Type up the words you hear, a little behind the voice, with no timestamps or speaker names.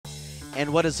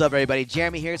And what is up, everybody?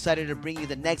 Jeremy here, excited to bring you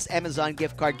the next Amazon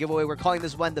gift card giveaway. We're calling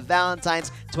this one the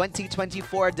Valentine's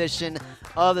 2024 edition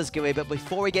of this giveaway. But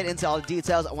before we get into all the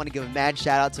details, I want to give a mad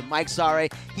shout out to Mike Sare.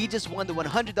 He just won the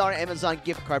 $100 Amazon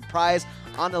gift card prize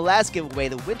on the last giveaway,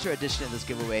 the winter edition of this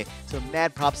giveaway. So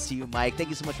mad props to you, Mike. Thank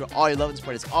you so much for all your love and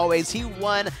support as always. He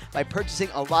won by purchasing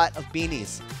a lot of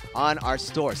beanies on our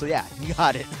store. So yeah, you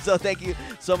got it. So thank you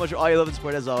so much for all your love and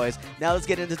support as always. Now let's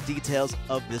get into the details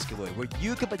of this giveaway, where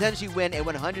you could potentially win a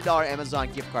 $100 Amazon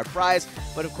gift card prize.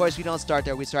 But of course, we don't start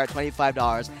there. We start at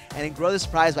 $25 and then grow this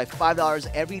prize by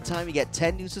 $5 every time we get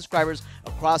 10 new subscribers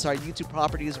across our YouTube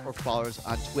properties or followers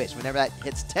on Twitch. Whenever that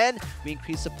hits 10, we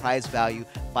increase the prize value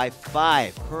by 5.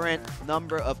 Current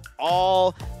number of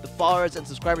all the followers and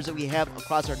subscribers that we have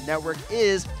across our network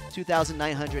is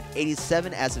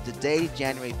 2,987 as of today,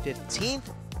 January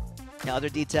 15th. Now, other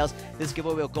details, this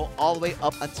giveaway will go all the way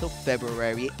up until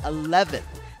February 11th.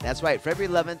 That's right,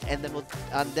 February 11th, and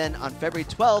then on February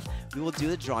 12th, we will do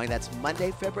the drawing. That's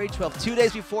Monday, February 12th, 2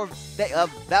 days before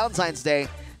Valentine's Day.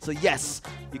 So yes,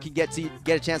 you can get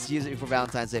a chance to use it before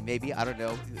Valentine's Day. Maybe, I don't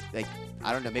know,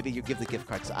 maybe you give the gift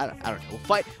cards. I don't know. We'll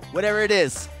fight whatever it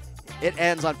is. It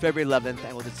ends on February 11th,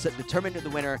 and we'll determine the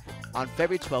winner on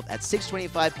February 12th at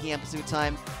 6:25 p.m. Pacific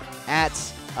time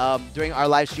during our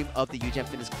live stream of the UGM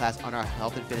Fitness class on our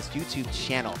Health and Fitness YouTube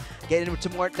channel. Get into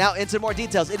more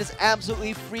details. It is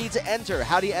absolutely free to enter.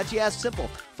 How do you enter? Yeah, it's simple.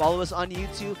 Follow us on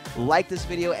YouTube, like this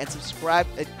video, and subscribe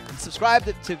to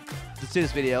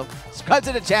this video. Subscribe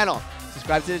to the channel.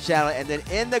 Subscribe to the channel, and then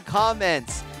in the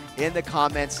comments,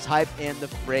 type in the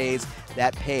phrase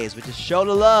that pays, which is show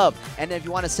the love. And then if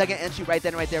you want a second entry right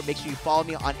then and right there, make sure you follow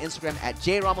me on Instagram at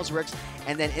JRamosWorks.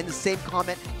 And then in the same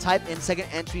comment, type in second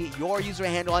entry, your user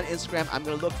handle on Instagram. I'm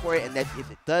going to look for it. And then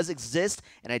if it does exist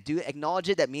and I do acknowledge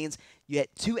it, that means you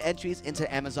get 2 entries into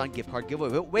the Amazon gift card giveaway.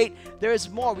 But wait, there is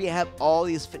more. We have all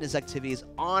these fitness activities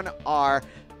on our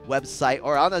website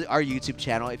or on our YouTube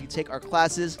channel. If you take our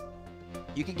classes,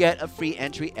 you can get a free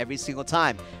entry every single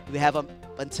time. We have them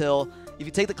until, if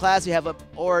you take the class, you have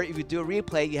or if you do a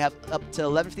replay, you have up to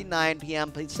 11:59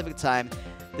 p.m. Pacific time,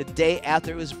 the day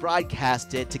after it was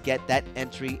broadcasted, to get that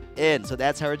entry in. So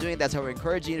that's how we're doing it. That's how we're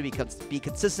encouraging you to be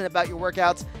consistent about your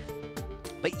workouts.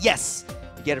 But yes,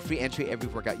 you get a free entry every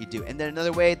workout you do. And then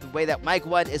another way, the way that Mike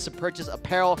won, is to purchase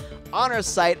apparel on our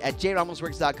site at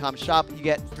JRamosWorks.com shop. You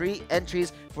get 3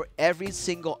 entries for every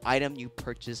single item you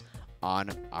purchase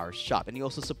on our shop, and you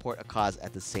also support a cause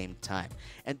at the same time.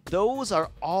 And those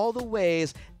are all the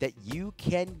ways that you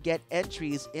can get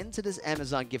entries into this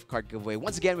Amazon gift card giveaway.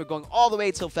 Once again, we're going all the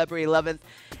way till February 11th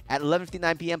at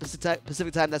 11:59 p.m.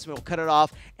 Pacific time. That's when we'll cut it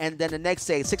off. And then the next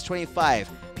day, 6:25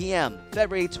 p.m.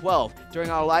 February 12th,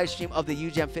 during our live stream of the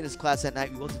UGM Fitness class at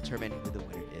night, we will determine who the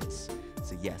winner is.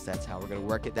 So yes, that's how we're going to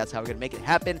work it. That's how we're going to make it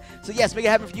happen. So yes, make it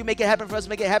happen for you. Make it happen for us.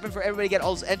 Make it happen for everybody. Get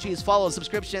all those entries, follows,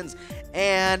 subscriptions,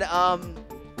 and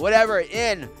whatever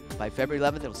in by February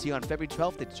 11th. And we'll see you on February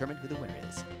 12th to determine who the winner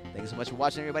is. Thank you so much for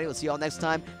watching, everybody. We'll see you all next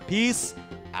time. Peace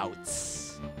out.